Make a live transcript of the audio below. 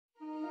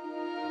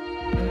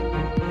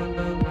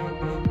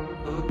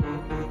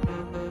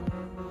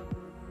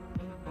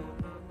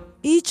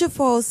each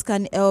of us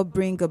can help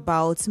bring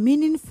about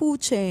meaningful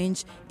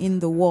change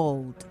in the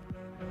world.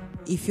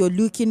 If you're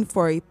looking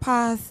for a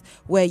path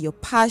where your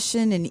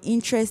passion and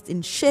interest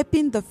in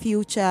shaping the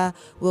future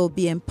will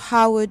be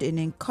empowered and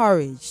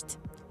encouraged,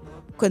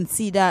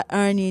 consider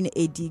earning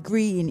a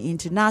degree in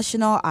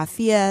international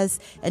affairs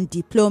and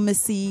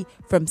diplomacy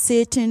from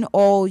Seton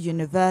Hall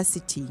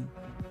University.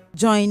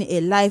 Join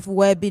a live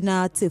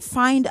webinar to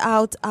find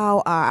out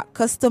how our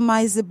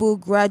customizable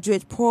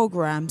graduate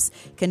programs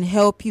can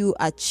help you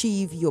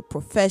achieve your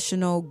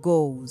professional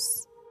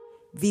goals.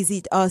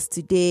 Visit us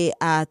today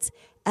at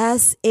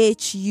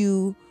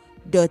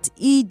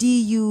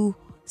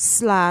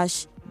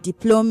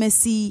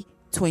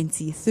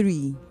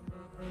shu.edu/diplomacy23.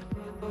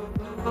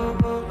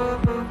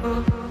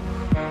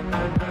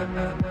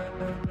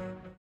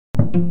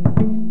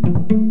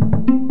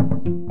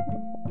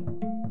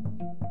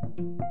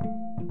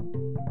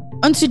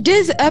 On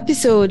today's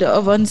episode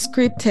of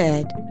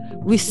Unscripted,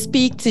 we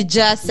speak to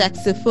jazz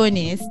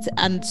saxophonist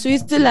and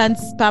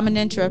Switzerland's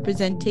permanent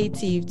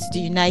representative to the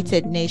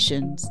United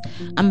Nations,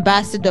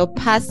 Ambassador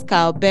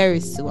Pascale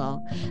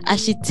Baeriswyl,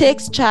 as she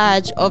takes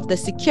charge of the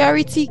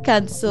Security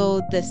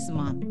Council this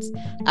month.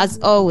 As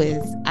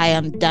always, I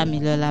am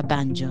Damilola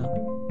Banjo.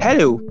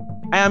 Hello,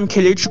 I am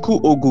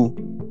Kelechukwu Ogu.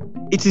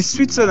 It is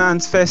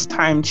Switzerland's first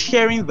time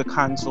chairing the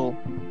council.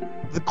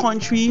 The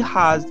country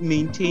has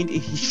maintained a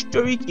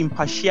historic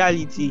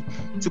impartiality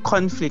to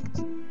conflict,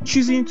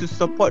 choosing to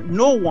support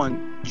no one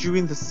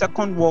during the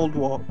Second World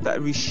War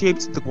that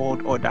reshaped the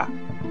world order.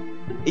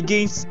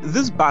 Against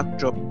this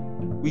backdrop,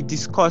 we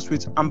discussed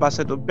with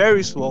Ambassador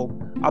Baeriswyl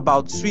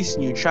about Swiss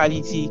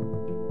neutrality,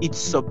 its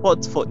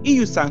support for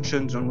EU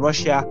sanctions on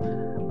Russia,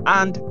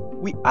 and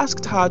we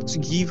asked her to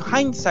give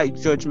hindsight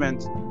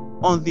judgment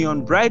on the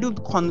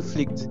unbridled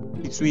conflict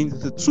between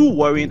the two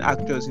warring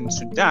actors in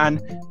Sudan,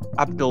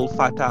 Abdel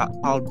Fattah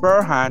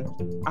al-Burhan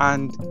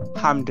and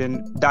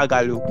Hamdan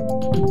Dagalo.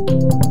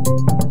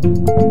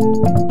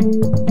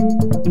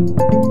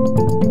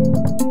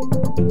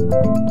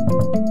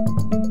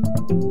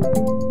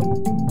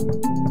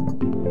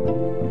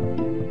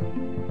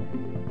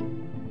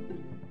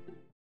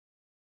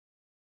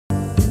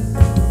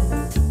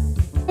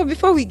 But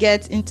before we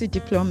get into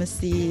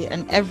diplomacy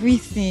and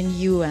everything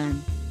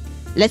UN,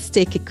 let's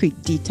take a quick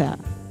detour.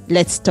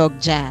 Let's talk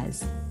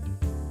jazz.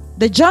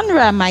 The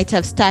genre might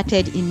have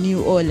started in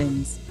New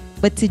Orleans,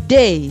 but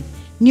today,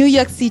 New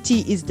York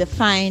City is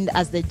defined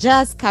as the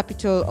jazz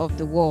capital of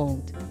the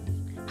world.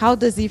 How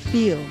does it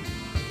feel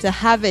to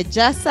have a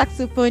jazz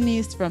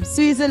saxophonist from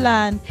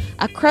Switzerland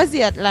across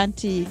the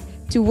Atlantic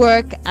to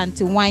work and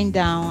to wind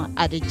down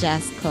at a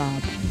jazz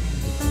club?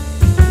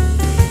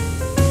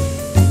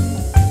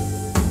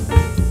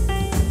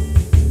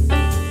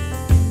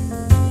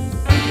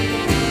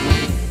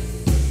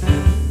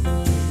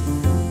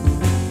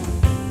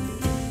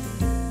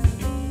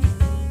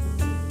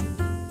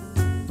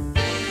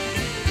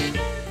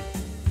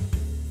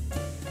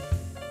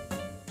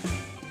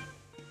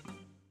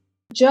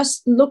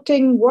 Just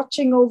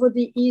watching over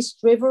the East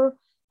River,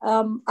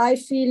 I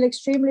feel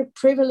extremely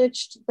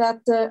privileged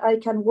that I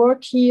can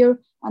work here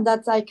and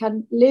that I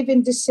can live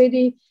in the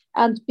city.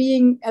 And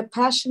being a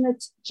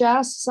passionate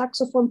jazz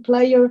saxophone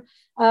player,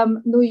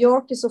 New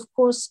York is, of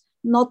course,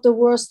 not the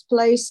worst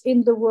place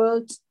in the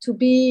world to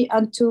be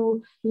and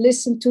to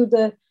listen to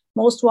the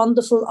most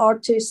wonderful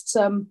artists,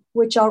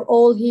 which are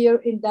all here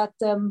in that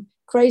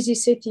crazy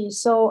city.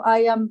 So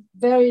I am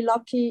very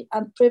lucky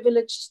and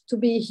privileged to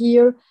be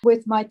here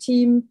with my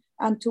team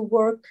and to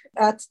work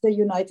at the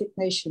United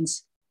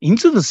Nations.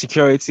 Into the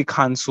Security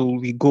Council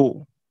we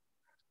go.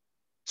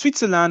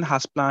 Switzerland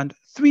has planned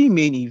 3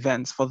 main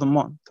events for the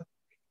month.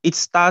 It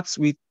starts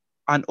with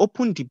an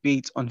open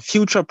debate on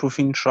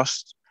future-proofing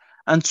trust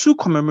and 2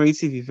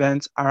 commemorative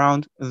events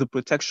around the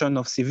Protection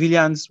of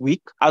Civilians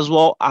Week, as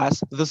well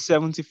as the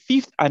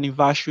 75th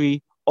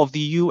anniversary of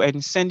the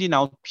UN sending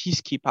out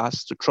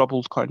peacekeepers to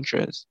troubled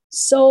countries.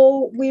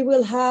 So we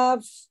will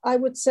have, I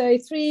would say,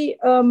 3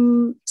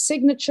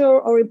 signature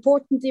or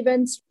important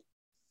events.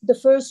 The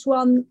first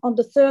one on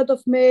the 3rd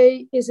of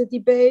May is a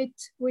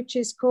debate which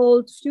is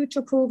called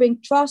Future Proving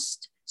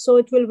Trust. So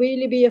it will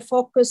really be a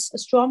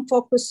strong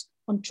focus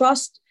on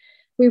trust.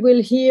 We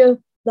will hear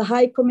the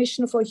High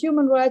Commissioner for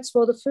Human Rights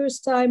for the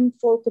first time,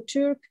 Volker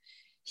Türk.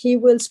 He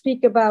will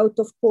speak about,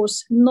 of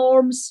course,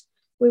 norms.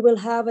 We will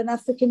have an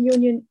African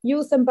Union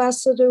Youth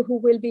Ambassador who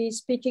will be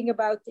speaking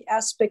about the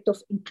aspect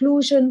of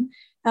inclusion.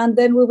 And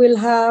then we will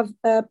have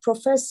a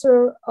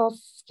professor of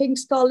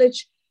King's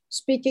College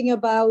speaking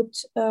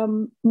about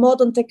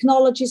modern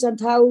technologies and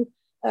how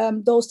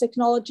those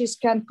technologies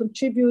can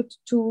contribute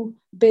to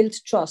build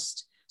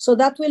trust. So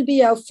that will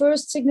be our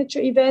first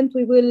signature event.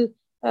 We will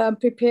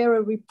prepare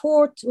a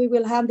report. We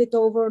will hand it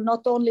over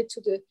not only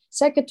to the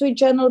Secretary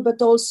General, but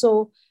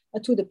also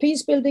to the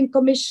Peace Building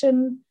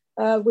Commission,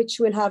 which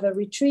will have a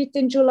retreat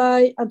in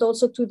July, and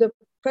also to the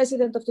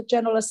President of the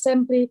General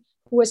Assembly,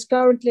 who is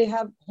currently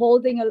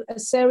holding a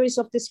series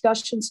of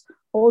discussions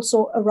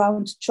also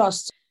around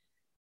trust.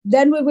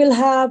 Then we will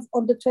have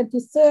on the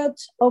 23rd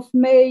of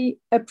May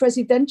a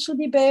presidential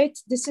debate.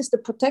 This is the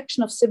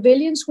Protection of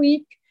Civilians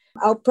Week.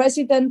 Our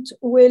president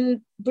will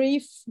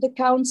brief the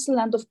council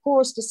and, of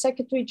course, the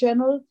Secretary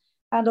General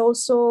and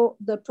also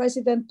the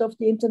president of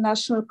the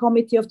International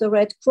Committee of the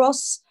Red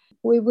Cross.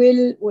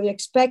 We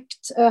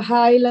expect a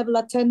high-level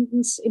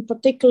attendance, in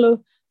particular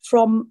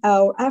from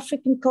our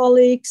African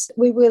colleagues.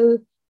 We will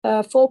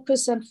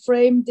focus and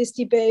frame this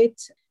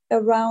debate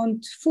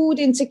around food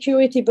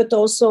insecurity, but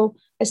also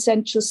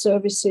essential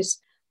services.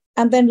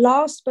 And then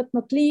last but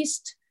not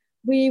least,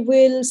 we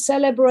will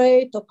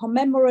celebrate or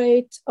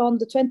commemorate on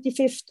the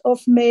 25th of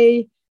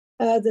May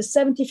the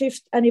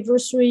 75th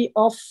anniversary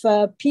of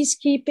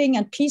peacekeeping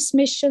and peace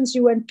missions,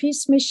 UN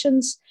peace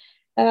missions.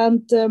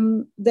 And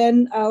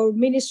then our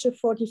Minister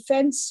for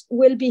Defense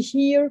will be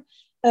here.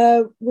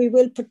 We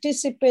will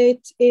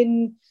participate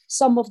in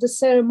some of the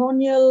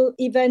ceremonial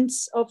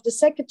events of the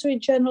Secretary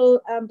General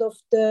and of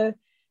the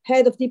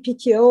head of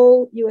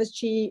DPKO,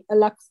 USG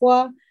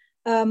Lacroix.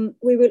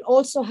 We will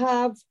also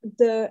have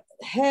the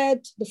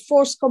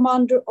force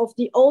commander of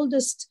the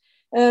oldest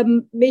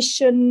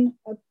mission,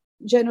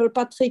 General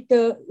Patrick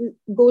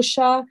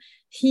Gauchat,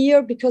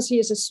 here because he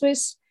is a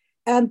Swiss.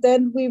 And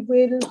then we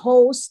will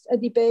host a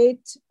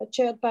debate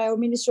chaired by our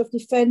Minister of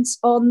Defense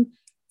on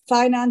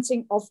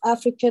financing of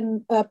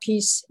African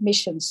peace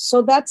missions.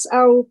 So that's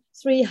our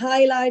three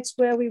highlights,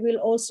 where we will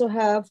also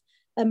have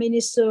a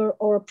minister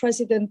or a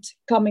president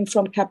coming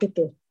from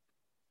capital.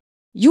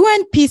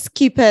 UN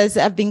peacekeepers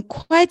have been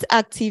quite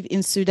active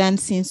in Sudan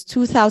since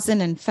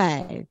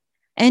 2005,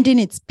 ending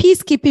its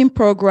peacekeeping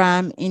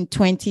program in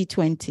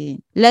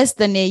 2020, less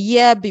than a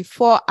year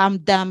before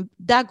Amdam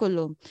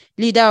Dagalo,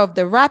 leader of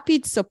the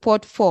Rapid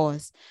Support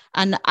Force,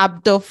 and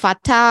Abdel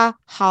Fattah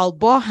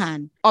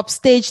al-Burhan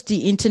upstaged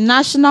the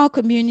international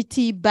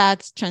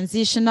community-backed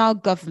transitional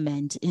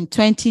government in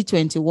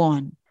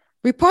 2021.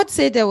 Reports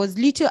say there was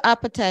little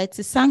appetite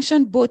to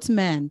sanction both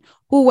men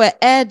who were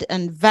head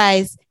and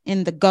vice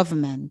in the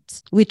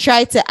government. We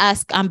tried to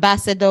ask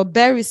Ambassador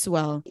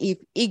Baeriswyl if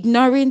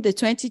ignoring the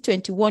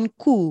 2021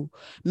 coup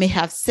may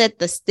have set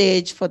the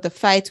stage for the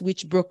fight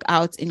which broke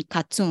out in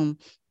Khartoum,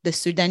 the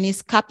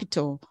Sudanese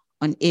capital,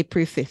 on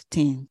April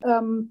 15.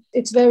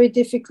 It's very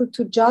difficult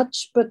to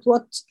judge, but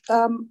what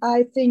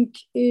I think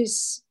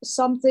is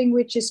something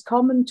which is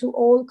common to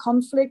all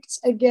conflicts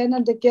again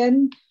and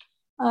again,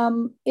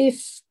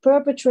 if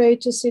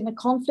perpetrators in a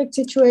conflict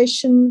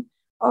situation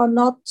are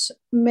not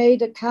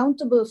made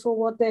accountable for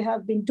what they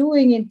have been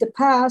doing in the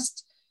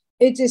past,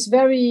 it is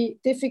very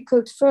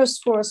difficult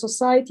first for a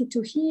society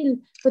to heal,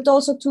 but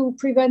also to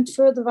prevent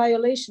further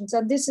violations.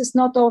 And this is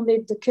not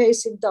only the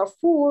case in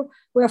Darfur,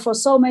 where for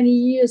so many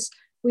years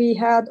we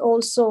had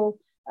also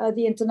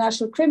the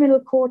International Criminal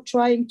Court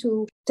trying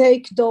to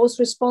take those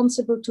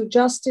responsible to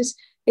justice.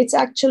 It's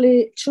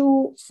actually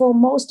true for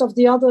most of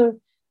the other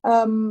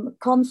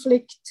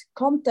conflict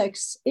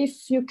contexts.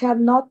 If you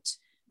cannot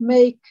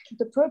make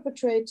the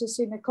perpetrators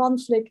in a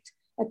conflict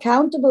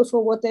accountable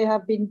for what they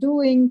have been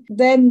doing,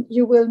 then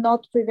you will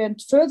not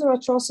prevent further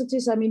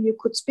atrocities. I mean, you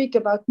could speak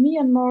about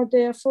Myanmar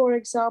there, for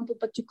example,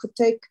 but you could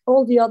take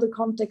all the other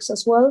contexts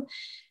as well.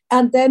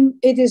 And then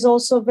it is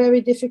also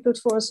very difficult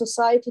for a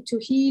society to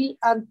heal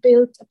and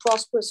build a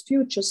prosperous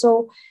future.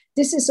 So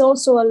this is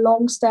also a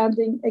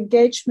long-standing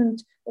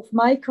engagement of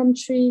my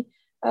country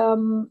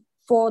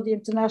for the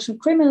International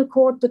Criminal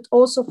Court, but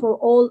also for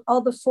all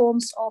other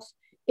forms of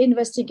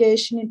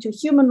investigation into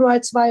human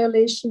rights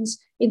violations,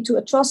 into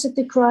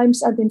atrocity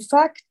crimes. And in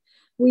fact,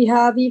 we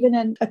have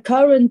even a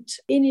current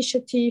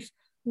initiative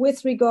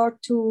with regard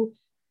to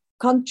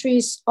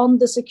countries on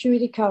the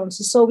Security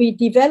Council. So we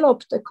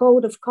developed a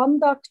code of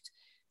conduct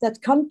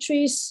that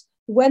countries,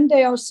 when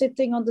they are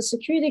sitting on the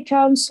Security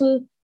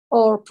Council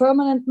or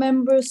permanent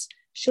members,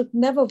 should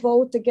never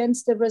vote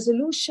against the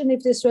resolution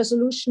if this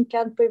resolution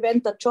can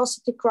prevent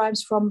atrocity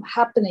crimes from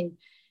happening.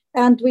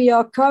 And we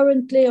are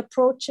currently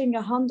approaching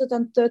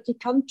 130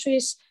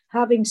 countries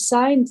having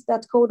signed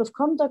that code of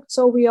conduct.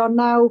 So we are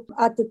now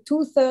at the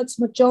 2/3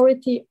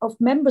 majority of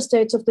member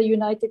states of the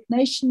United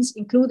Nations,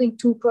 including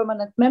 2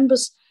 permanent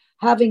members,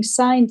 having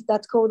signed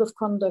that code of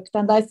conduct.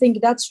 And I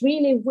think that's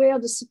really where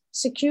the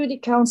Security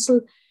Council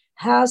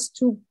has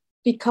to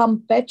become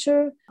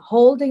better,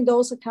 holding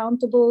those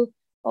accountable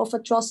of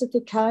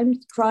atrocity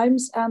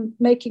crimes and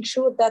making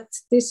sure that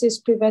this is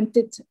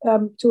prevented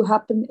to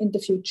happen in the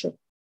future.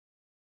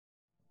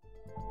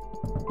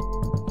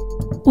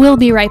 We'll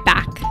be right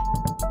back.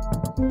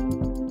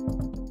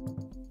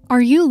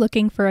 Are you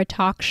looking for a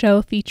talk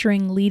show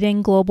featuring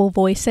leading global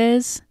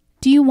voices?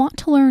 Do you want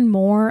to learn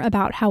more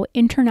about how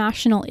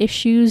international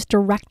issues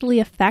directly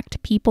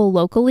affect people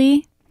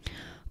locally?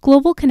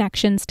 Global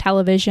Connections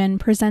Television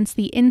presents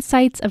the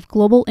insights of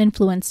global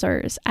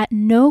influencers at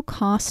no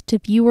cost to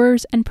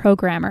viewers and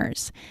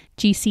programmers.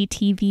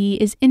 GCTV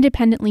is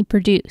independently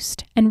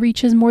produced and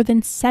reaches more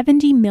than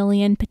 70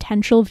 million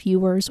potential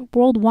viewers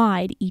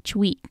worldwide each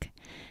week.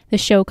 The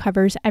show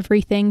covers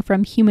everything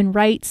from human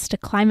rights to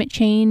climate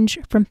change,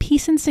 from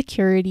peace and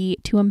security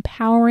to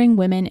empowering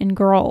women and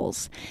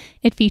girls.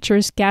 It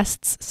features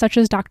guests such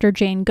as Dr.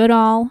 Jane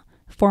Goodall,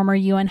 former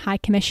UN High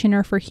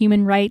Commissioner for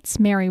Human Rights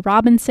Mary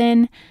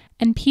Robinson,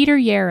 and Peter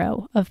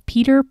Yarrow of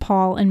Peter,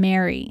 Paul, and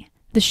Mary.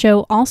 The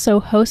show also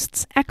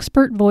hosts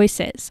expert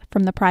voices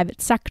from the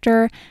private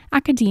sector,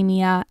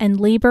 academia, and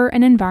labor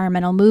and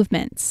environmental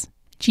movements.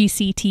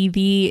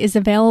 GCTV is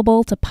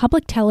available to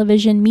public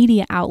television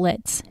media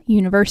outlets,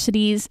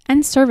 universities,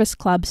 and service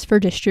clubs for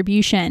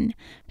distribution.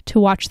 To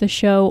watch the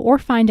show or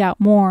find out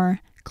more,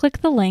 click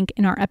the link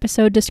in our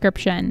episode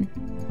description.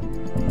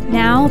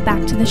 Now,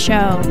 back to the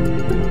show.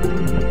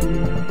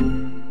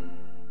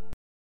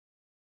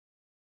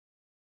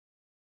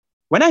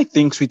 When I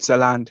think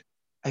Switzerland,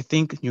 I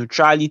think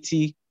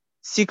neutrality,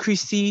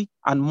 secrecy,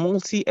 and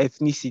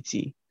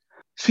multi-ethnicity.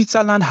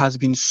 Switzerland has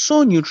been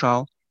so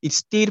neutral, it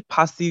stayed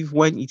passive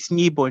when its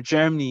neighbor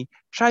Germany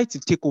tried to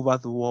take over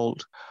the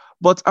world.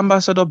 But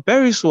Ambassador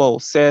Baeriswyl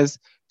says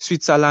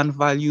Switzerland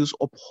values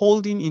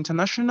upholding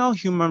international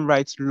human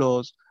rights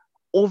laws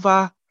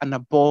over and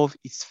above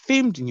its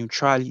famed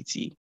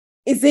neutrality.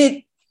 Is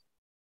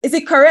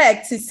it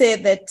correct to say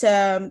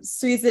that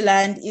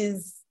Switzerland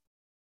is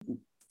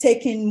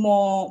taking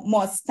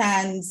more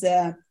stands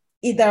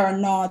either or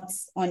not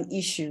on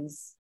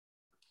issues?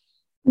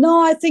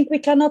 No, I think we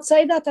cannot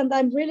say that. And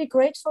I'm really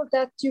grateful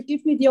that you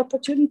give me the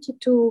opportunity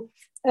to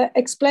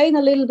explain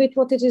a little bit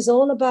what it is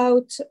all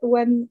about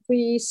when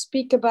we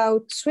speak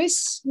about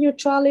Swiss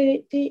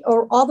neutrality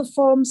or other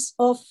forms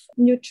of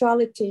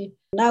neutrality.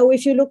 Now,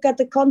 if you look at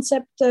the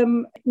concept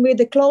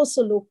with a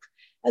closer look,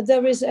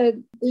 there is a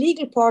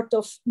legal part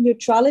of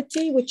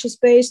neutrality, which is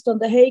based on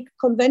the Hague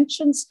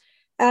Conventions.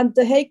 And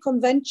the Hague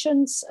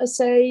Conventions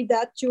say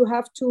that you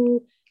have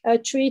to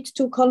treat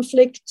two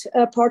conflict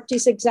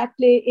parties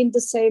exactly in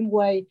the same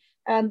way.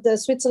 And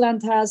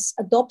Switzerland has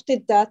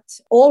adopted that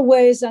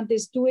always and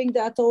is doing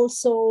that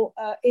also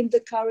in the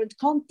current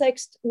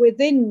context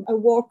within a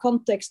war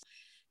context.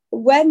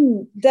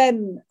 When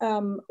then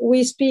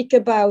we speak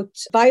about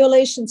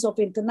violations of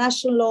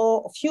international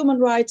law, of human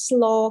rights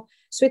law,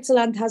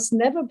 Switzerland has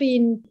never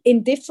been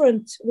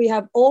indifferent. We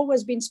have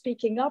always been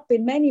speaking up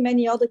in many,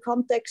 many other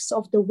contexts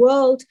of the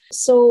world.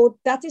 So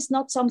that is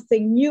not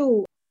something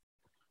new.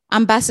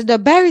 Ambassador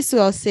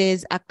Baeriswyl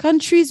says a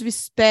country's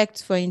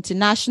respect for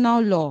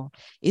international law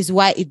is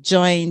why it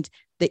joined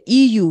the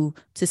EU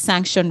to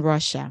sanction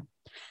Russia.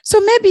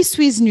 So maybe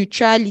Swiss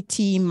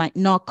neutrality might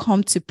not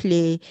come to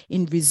play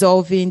in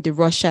resolving the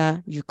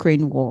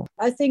Russia-Ukraine war.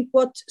 I think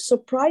what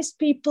surprised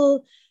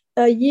people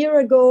a year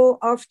ago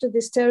after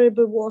this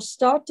terrible war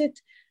started,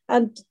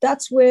 and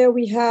that's where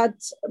we had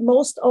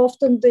most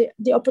often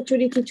the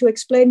opportunity to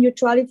explain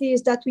neutrality,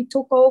 is that we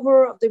took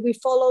over, that we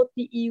followed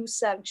the EU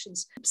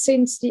sanctions.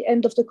 Since the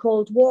end of the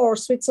Cold War,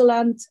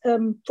 Switzerland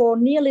for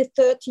nearly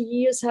 30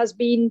 years has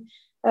been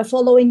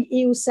following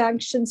EU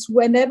sanctions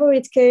whenever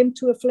it came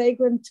to a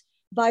flagrant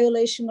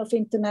violation of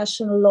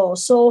international law.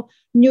 So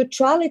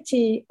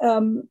neutrality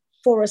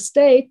for a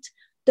state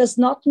does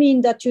not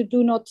mean that you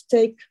do not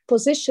take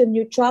position.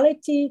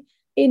 Neutrality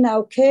in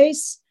our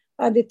case,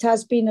 and it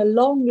has been a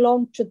long,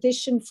 long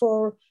tradition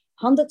for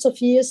hundreds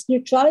of years,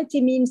 neutrality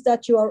means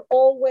that you are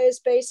always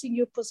basing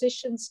your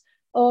positions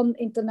on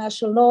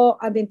international law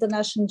and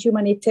international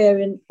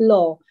humanitarian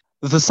law.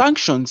 The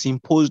sanctions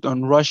imposed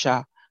on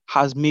Russia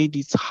has made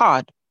it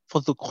hard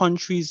for the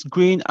country's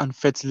grain and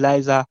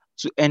fertilizer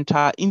to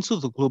enter into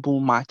the global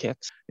market.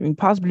 I mean,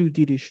 PassBlue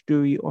did a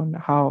story on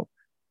how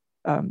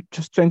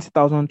just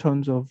 20,000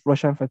 tons of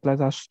Russian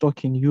fertilizer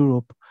stock in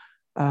Europe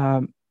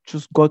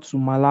just got to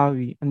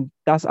Malawi, and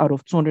that's out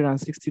of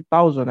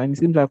 260,000. And it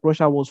seems like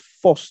Russia was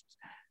forced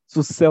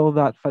to sell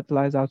that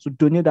fertilizer, to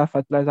donate that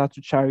fertilizer to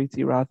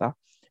charity rather,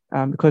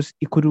 because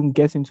it couldn't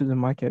get into the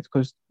market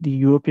because the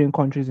European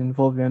countries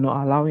involved were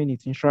not allowing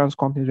it. Insurance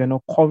companies were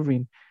not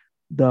covering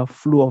the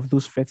flow of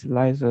those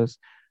fertilizers.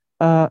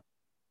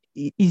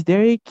 Is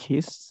there a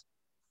case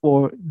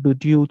for the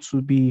deal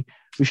to be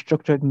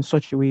restructured in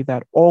such a way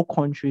that all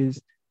countries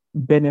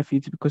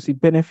benefit, because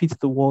it benefits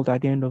the world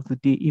at the end of the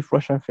day if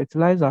Russian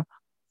fertilizer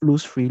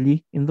flows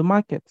freely in the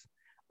market?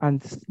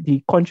 And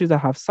the countries that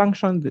have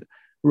sanctioned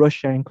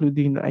Russia,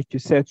 including, like you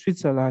said,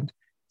 Switzerland,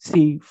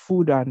 say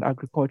food and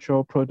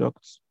agricultural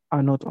products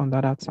are not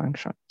under that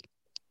sanction.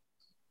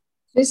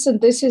 Listen,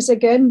 this is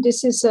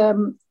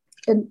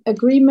an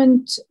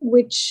agreement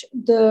which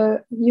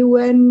the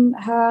UN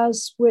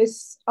has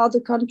with other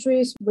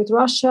countries, with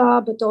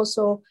Russia, but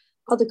also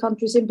other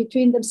countries in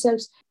between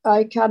themselves.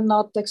 I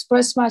cannot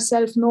express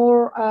myself,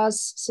 nor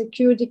as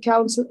Security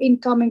Council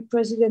incoming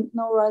president,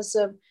 nor as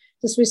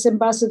the Swiss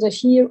ambassador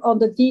here, on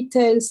the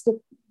details,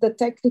 the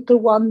technical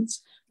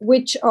ones,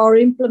 which are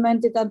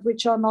implemented and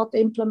which are not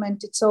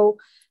implemented. So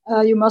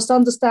you must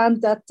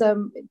understand that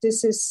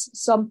this is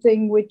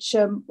something which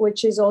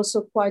is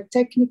also quite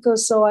technical.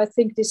 So I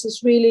think this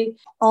is really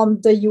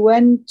on the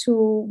UN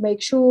to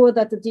make sure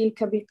that the deal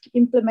can be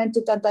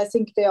implemented. And I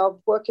think they are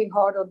working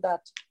hard on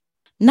that.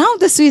 Now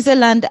the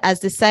Switzerland has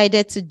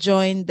decided to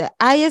join the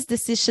highest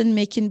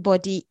decision-making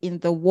body in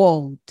the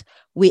world.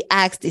 We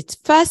asked its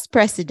first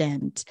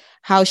president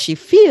how she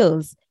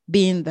feels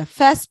being the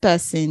first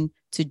person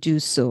to do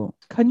so.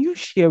 Can you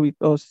share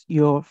with us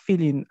your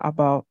feeling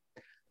about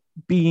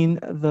being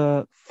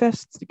the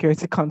first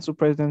Security Council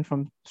president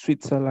from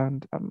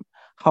Switzerland?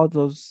 How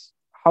does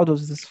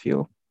this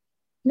feel?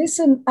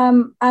 Listen,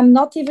 I'm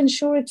not even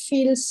sure it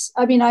feels.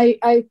 I mean,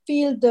 I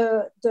feel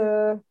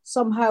the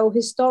somehow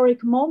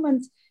historic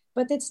moment,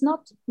 but it's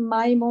not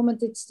my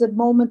moment. It's the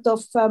moment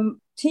of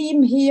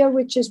team here,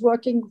 which is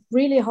working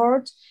really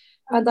hard,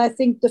 and I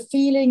think the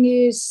feeling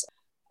is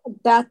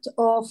that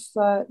of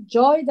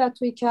joy that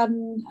we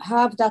can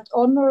have that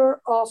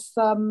honor of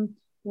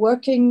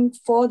working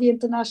for the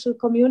international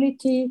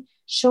community,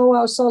 show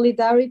our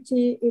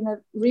solidarity in a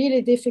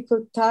really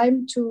difficult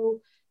time to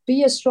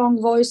be a strong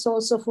voice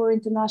also for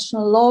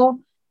international law.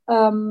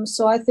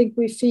 So I think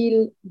we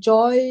feel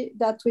joy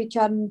that we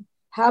can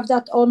have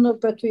that honor,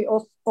 but we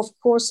of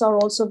course are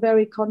also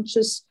very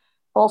conscious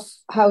of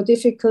how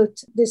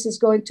difficult this is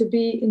going to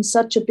be in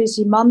such a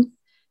busy month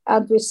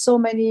and with so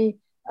many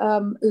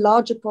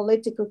larger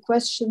political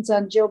questions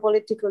and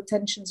geopolitical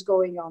tensions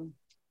going on.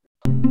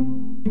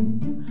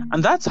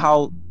 And that's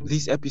how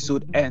this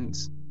episode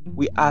ends.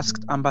 We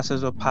asked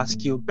Ambassador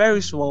Pascale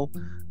Baeriswyl,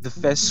 the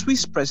first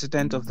Swiss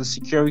president of the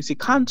Security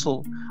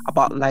Council,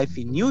 about life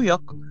in New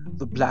York,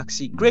 the Black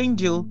Sea grain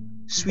deal,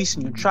 Swiss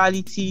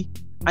neutrality,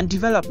 and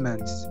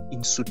developments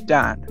in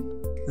Sudan.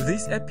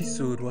 This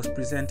episode was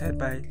presented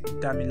by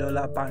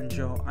Damilola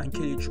Banjo and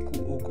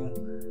Kelechukwu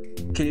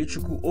Ogu.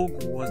 Kelechukwu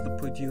Ogu was the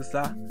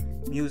producer.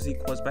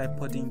 Music was by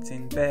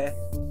Poddington Bear,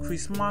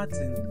 Chris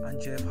Martin, and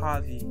Jeff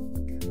Harvey.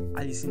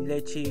 Alison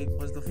Leche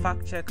was the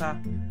fact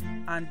checker,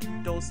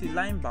 and Dulcie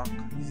Linebach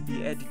is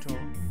the editor.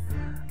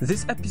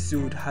 This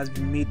episode has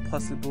been made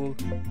possible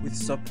with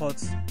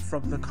support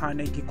from the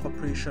Carnegie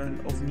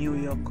Corporation of New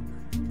York,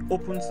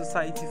 Open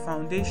Society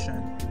Foundation,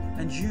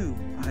 and you,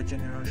 our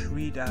generous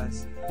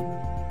readers.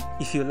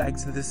 If you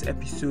liked this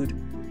episode,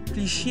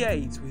 please share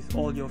it with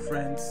all your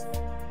friends.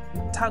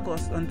 Tag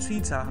us on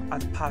Twitter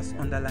at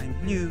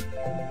 @pass_blue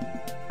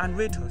and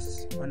rate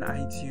us on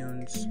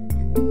iTunes.